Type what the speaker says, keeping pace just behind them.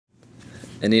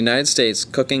In the United States,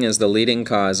 cooking is the leading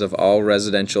cause of all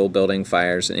residential building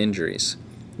fires and injuries.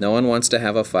 No one wants to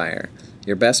have a fire.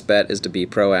 Your best bet is to be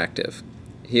proactive.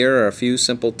 Here are a few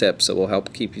simple tips that will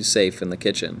help keep you safe in the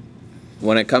kitchen.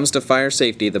 When it comes to fire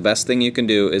safety, the best thing you can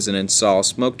do is install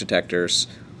smoke detectors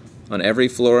on every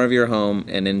floor of your home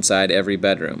and inside every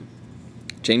bedroom.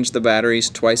 Change the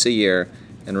batteries twice a year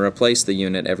and replace the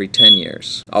unit every 10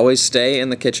 years. Always stay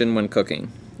in the kitchen when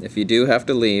cooking. If you do have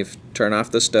to leave, turn off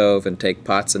the stove and take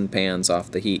pots and pans off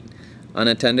the heat.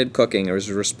 Unattended cooking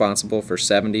is responsible for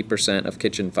 70% of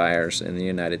kitchen fires in the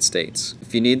United States.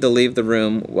 If you need to leave the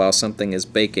room while something is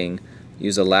baking,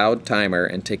 use a loud timer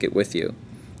and take it with you.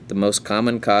 The most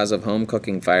common cause of home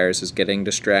cooking fires is getting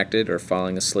distracted or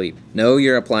falling asleep. Know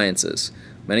your appliances.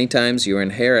 Many times you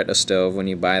inherit a stove when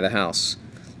you buy the house.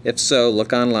 If so,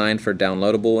 look online for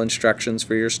downloadable instructions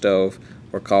for your stove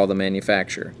or call the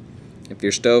manufacturer. If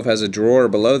your stove has a drawer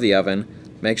below the oven,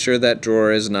 make sure that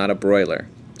drawer is not a broiler.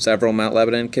 Several Mount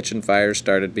Lebanon kitchen fires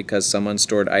started because someone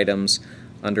stored items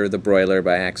under the broiler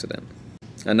by accident.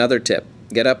 Another tip,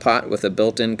 get a pot with a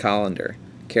built-in colander.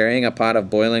 Carrying a pot of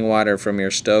boiling water from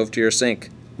your stove to your sink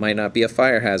might not be a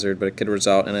fire hazard, but it could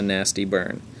result in a nasty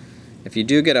burn. If you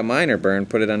do get a minor burn,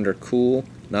 put it under cool,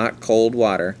 not cold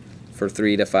water for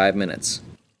 3 to 5 minutes.